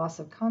 loss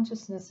of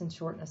consciousness, and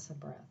shortness of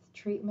breath.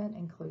 Treatment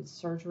includes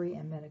surgery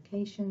and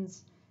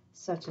medications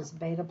such as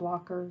beta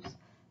blockers.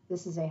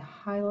 This is a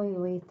highly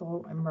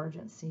lethal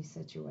emergency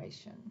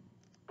situation.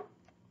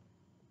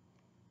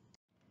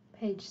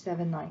 Page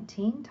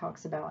 719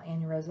 talks about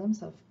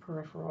aneurysms of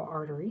peripheral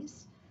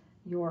arteries.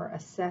 Your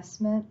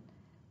assessment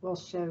will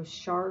show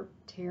sharp,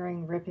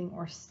 tearing, ripping,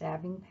 or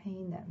stabbing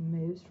pain that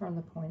moves from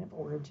the point of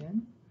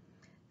origin.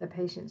 The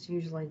patient's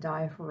usually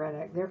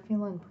diaphoretic. They're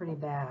feeling pretty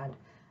bad.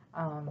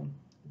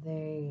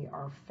 They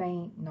are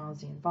faint,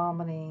 nausea and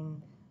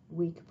vomiting,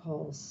 weak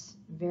pulse,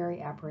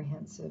 very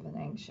apprehensive and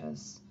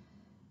anxious,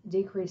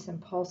 decrease in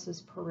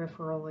pulses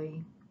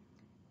peripherally,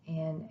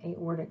 and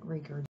aortic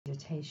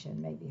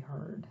regurgitation may be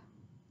heard.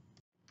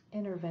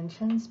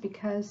 Interventions,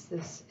 because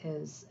this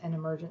is an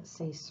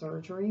emergency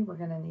surgery, we're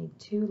going to need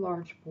 2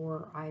 large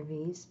bore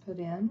IVs put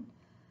in.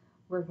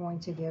 We're going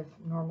to give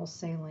normal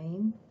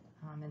saline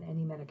and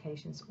any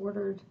medications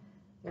ordered.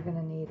 They're going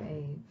to need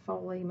a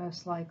Foley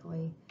most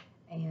likely,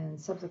 and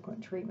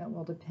subsequent treatment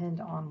will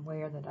depend on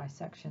where the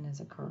dissection is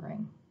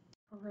occurring.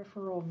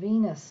 Peripheral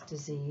venous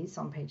disease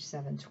on page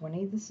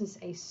 720. This is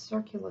a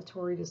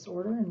circulatory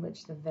disorder in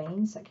which the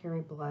veins that carry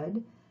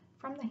blood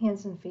from the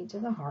hands and feet to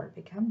the heart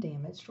become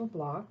damaged or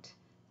blocked.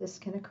 This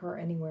can occur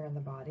anywhere in the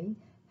body.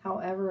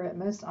 However, it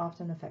most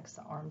often affects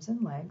the arms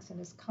and legs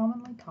and is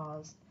commonly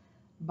caused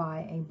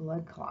by a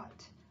blood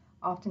clot,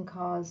 often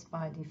caused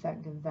by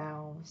defective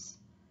valves.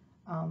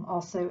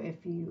 Also,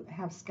 if you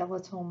have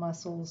skeletal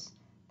muscles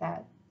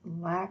that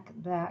lack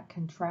that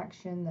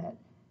contraction that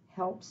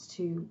helps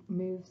to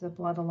move the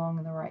blood along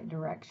in the right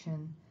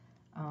direction,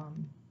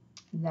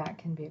 that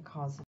can be a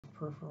cause of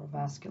peripheral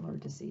vascular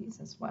disease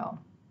as well.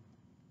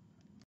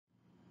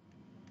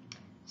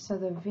 So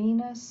the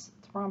venous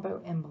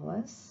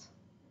thromboembolus,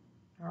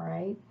 all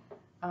right,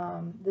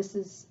 this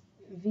is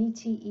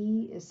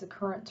VTE is the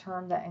current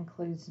term that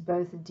includes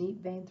both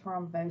deep vein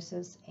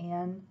thrombosis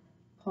and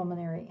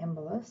pulmonary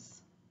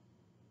embolus.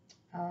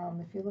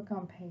 If you look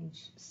on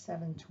page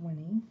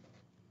 720,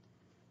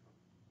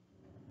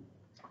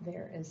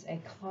 there is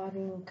a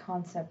clotting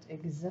concept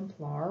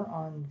exemplar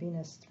on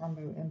venous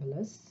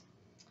thromboembolus.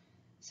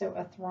 So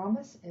a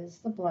thrombus is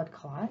the blood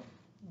clot,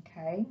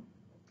 okay?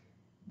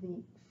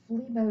 The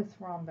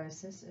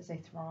Phlebothrombosis is a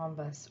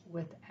thrombus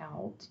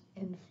without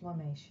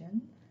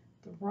inflammation.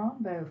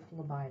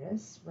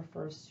 Thrombophlebitis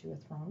refers to a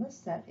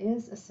thrombus that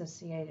is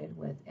associated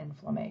with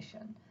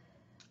inflammation.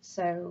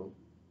 So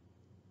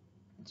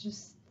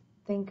just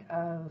think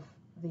of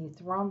the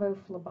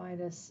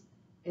thrombophlebitis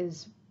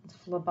is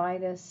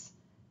phlebitis.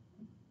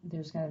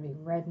 There's going to be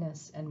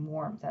redness and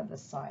warmth at the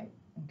site,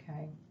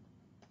 okay?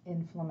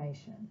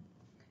 Inflammation.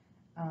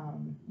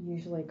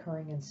 Usually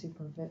occurring in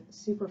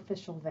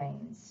superficial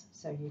veins,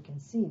 so you can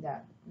see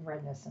that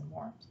redness and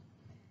warmth.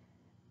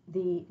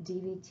 The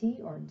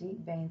DVT, or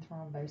deep vein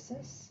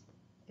thrombosis,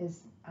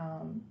 is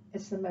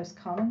it's the most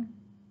common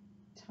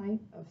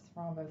type of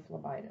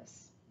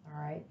thrombophlebitis. All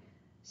right,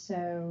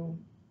 so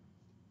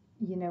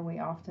you know we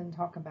often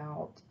talk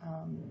about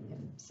if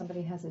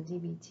somebody has a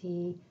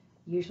DVT,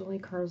 usually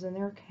occurs in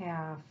their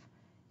calf,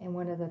 and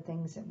one of the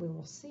things that we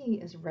will see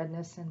is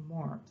redness and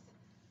warmth,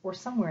 or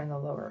somewhere in the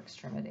lower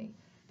extremity.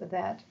 But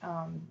that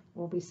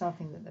will be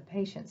something that the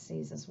patient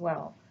sees as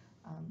well,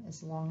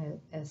 as well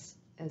as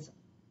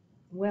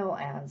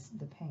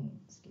the pain.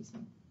 Excuse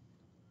me.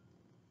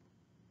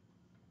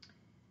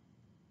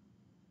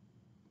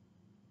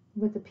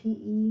 With the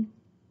PE,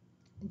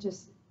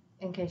 just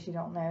in case you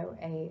don't know,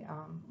 a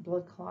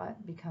blood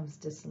clot becomes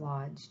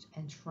dislodged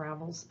and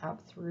travels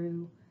up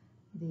through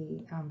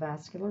the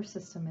vascular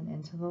system and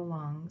into the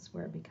lungs,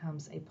 where it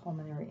becomes a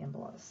pulmonary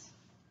embolus.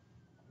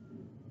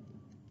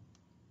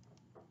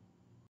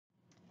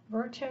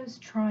 Virchow's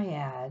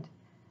triad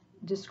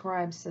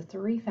describes the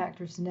 3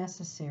 factors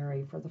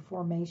necessary for the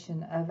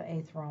formation of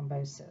a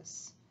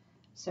thrombosis.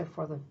 So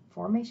for the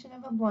formation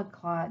of a blood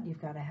clot,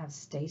 you've got to have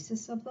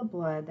stasis of the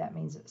blood. That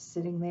means it's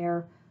sitting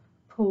there,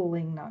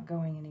 pooling, not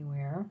going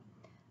anywhere.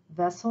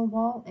 Vessel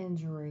wall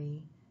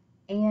injury,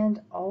 and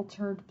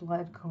altered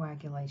blood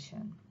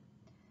coagulation.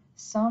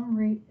 Some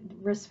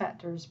risk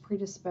factors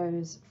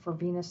predispose for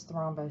venous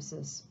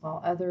thrombosis,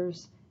 while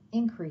others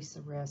increase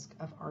the risk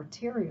of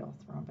arterial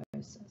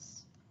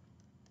thrombosis.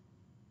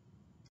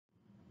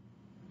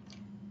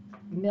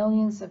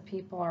 Millions of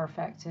people are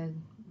affected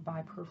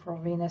by peripheral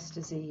venous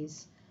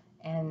disease,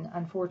 and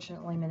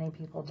unfortunately many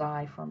people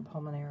die from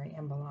pulmonary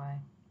emboli.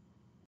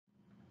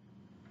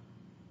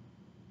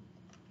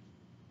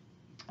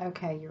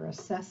 Okay, your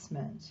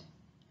assessment.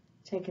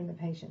 Taking the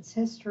patient's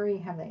history,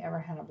 have they ever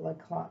had a blood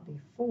clot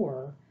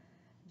before?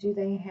 Do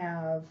they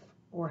have,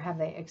 or have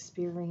they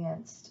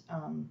experienced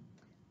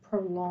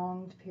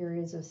prolonged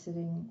periods of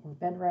sitting or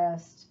bed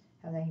rest?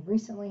 Have they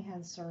recently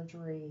had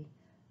surgery?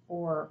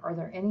 Or are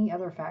there any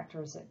other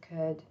factors that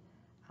could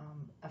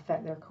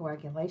affect their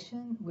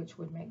coagulation, which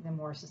would make them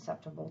more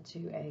susceptible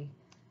to a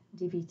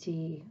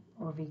DVT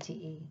or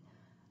VTE?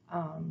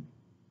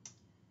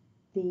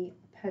 The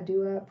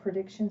Padua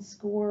prediction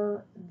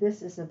score,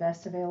 this is the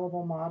best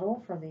available model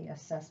for the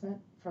assessment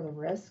for the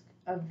risk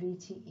of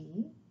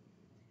VTE.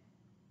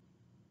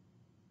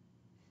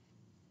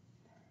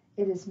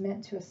 It is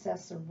meant to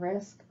assess the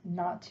risk,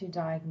 not to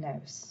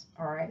diagnose.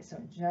 All right, so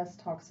it just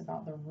talks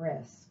about the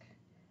risk.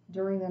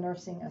 During the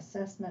nursing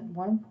assessment,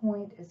 1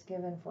 point is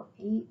given for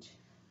each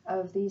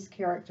of these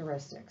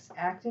characteristics: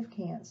 active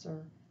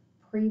cancer,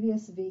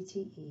 previous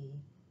VTE,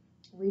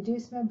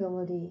 reduced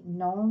mobility,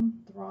 known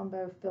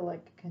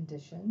thrombophilic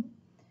condition,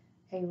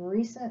 a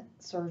recent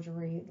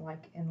surgery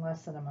like in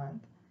less than a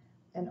month,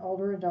 an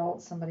older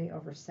adult, somebody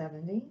over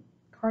 70,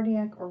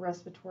 cardiac or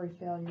respiratory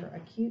failure,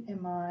 acute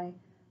MI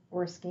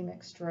or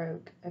ischemic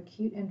stroke,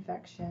 acute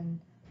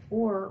infection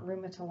or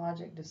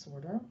rheumatologic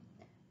disorder,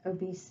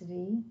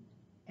 obesity,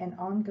 and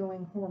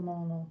ongoing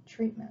hormonal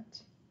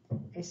treatment.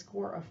 A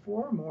score of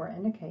 4 or more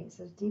indicates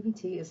that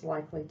DVT is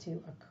likely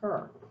to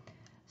occur.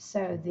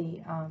 So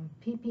the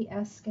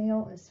PPS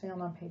scale is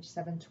found on page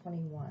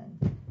 721.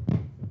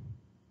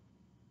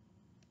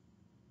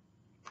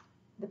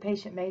 The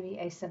patient may be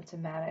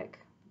asymptomatic.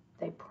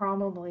 They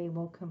probably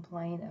will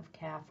complain of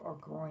calf or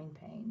groin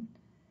pain,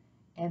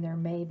 and there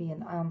may be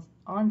an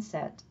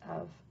onset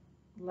of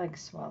leg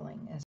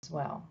swelling as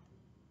well.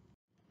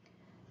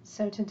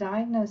 So to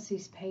diagnose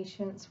these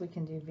patients, we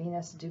can do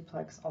venous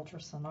duplex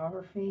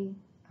ultrasonography,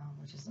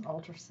 which is an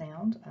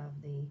ultrasound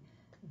of the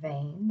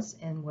veins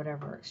in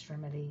whatever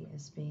extremity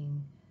is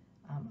being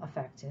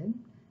affected,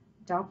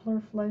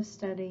 Doppler flow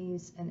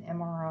studies, an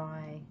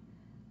MRI,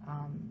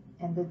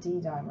 and the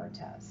D-dimer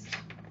test.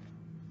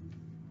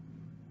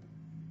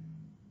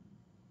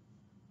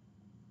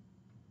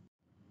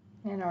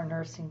 And our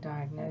nursing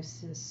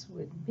diagnosis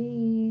would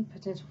be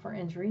potential for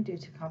injury due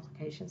to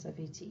complications of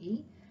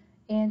VTE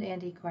and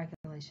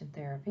anticoagulation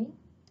therapy.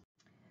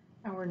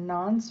 Our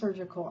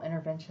non-surgical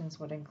interventions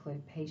would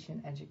include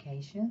patient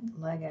education,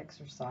 leg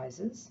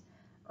exercises,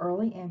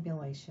 early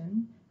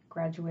ambulation,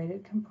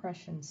 graduated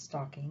compression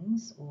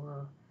stockings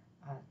or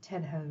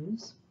TED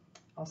hose,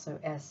 also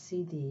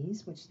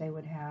SCDs, which they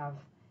would have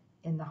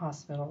in the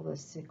hospital, the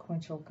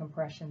sequential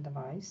compression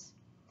device,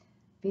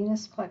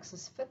 venous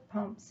plexus foot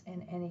pumps,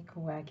 and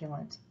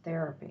anticoagulant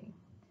therapy.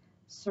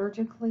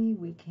 Surgically,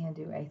 we can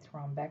do a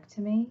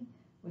thrombectomy,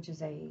 which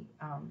is a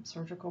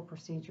surgical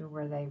procedure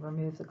where they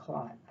remove the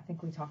clot. I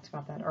think we talked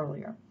about that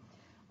earlier.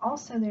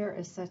 Also, there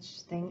is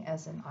such thing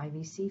as an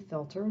IVC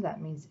filter.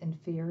 That means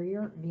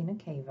inferior vena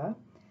cava.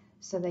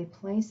 So they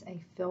place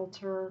a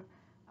filter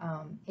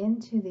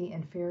into the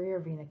inferior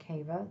vena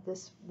cava.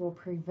 This will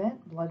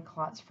prevent blood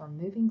clots from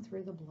moving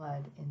through the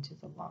blood into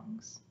the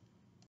lungs.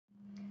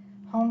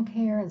 Home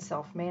care and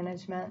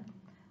self-management.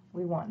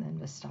 We want them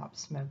to stop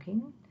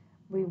smoking.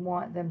 We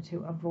want them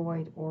to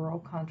avoid oral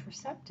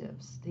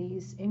contraceptives.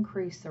 These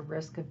increase the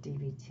risk of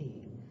DVT.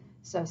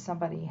 So if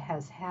somebody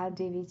has had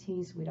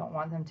DVTs, we don't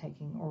want them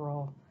taking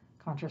oral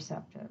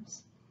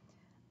contraceptives.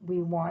 We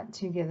want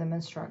to give them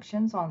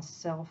instructions on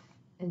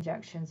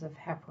self-injections of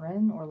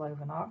heparin or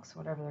Lovenox,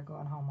 whatever they're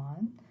going home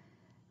on.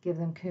 Give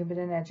them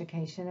Coumadin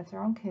education if they're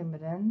on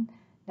Coumadin.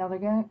 Now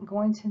they're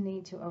going to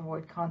need to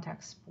avoid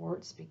contact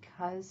sports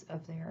because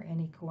of their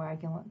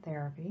anticoagulant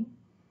therapy.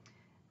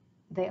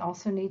 They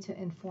also need to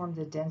inform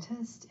the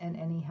dentist and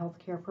any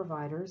healthcare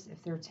providers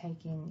if they're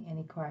taking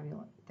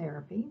anticoagulant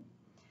therapy.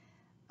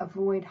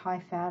 Avoid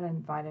high-fat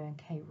and vitamin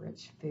K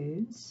rich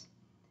foods.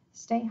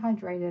 Stay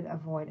hydrated,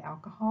 avoid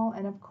alcohol,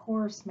 and of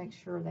course make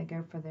sure they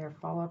go for their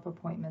follow-up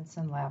appointments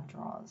and lab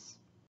draws.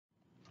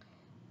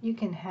 You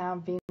can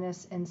have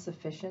venous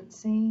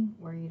insufficiency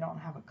where you don't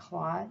have a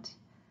clot,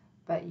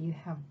 but you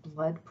have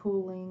blood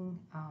pooling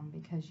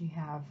because you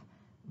have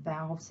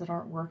valves that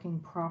aren't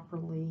working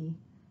properly.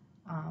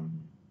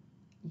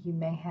 You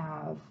may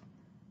have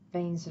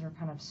veins that are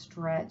kind of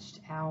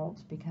stretched out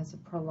because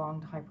of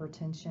prolonged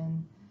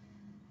hypertension.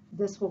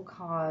 This will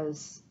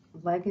cause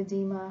leg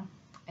edema,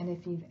 and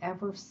if you've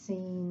ever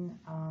seen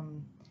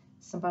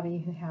somebody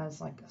who has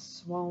like a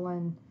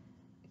swollen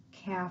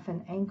calf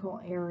and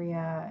ankle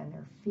area and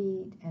their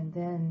feet, and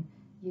then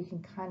you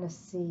can kind of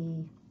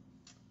see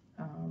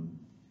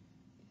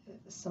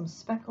some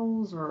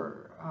speckles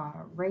or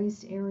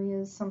raised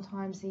areas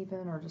sometimes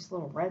even, or just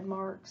little red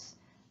marks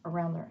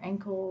around their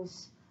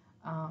ankles.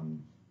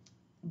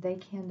 They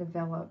can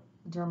develop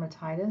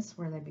dermatitis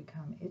where they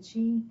become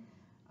itchy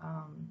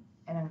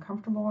and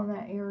uncomfortable in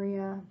that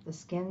area. The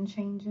skin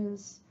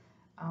changes.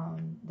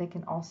 They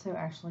can also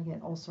actually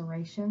get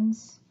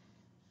ulcerations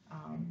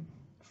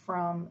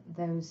from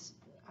those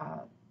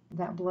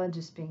that blood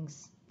just being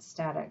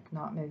static,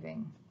 not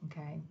moving.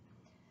 Okay.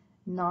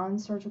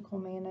 Non-surgical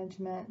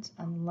management,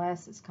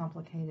 unless it's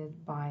complicated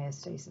by a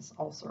stasis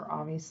ulcer.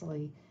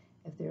 Obviously,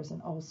 if there's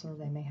an ulcer,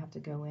 they may have to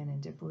go in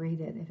and debride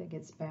it if it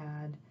gets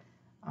bad,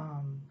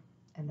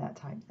 and that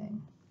type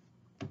thing.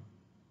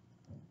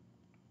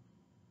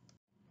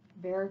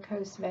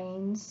 Varicose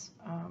veins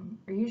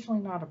are usually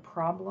not a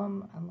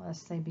problem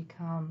unless they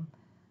become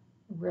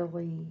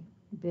really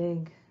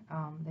big.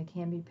 They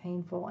can be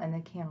painful and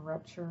they can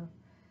rupture,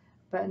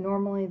 but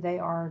normally they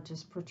are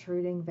just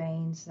protruding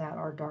veins that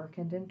are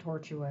darkened and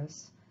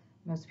tortuous.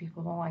 Most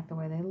people don't like the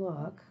way they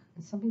look,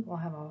 and some people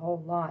have a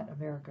whole lot of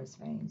varicose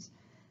veins.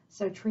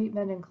 So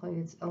treatment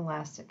includes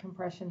elastic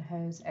compression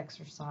hose,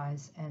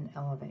 exercise, and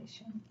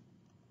elevation.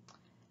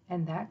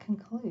 And that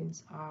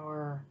concludes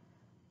our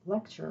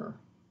lecture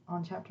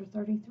on Chapter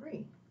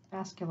 33,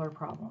 Vascular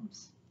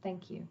Problems.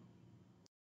 Thank you.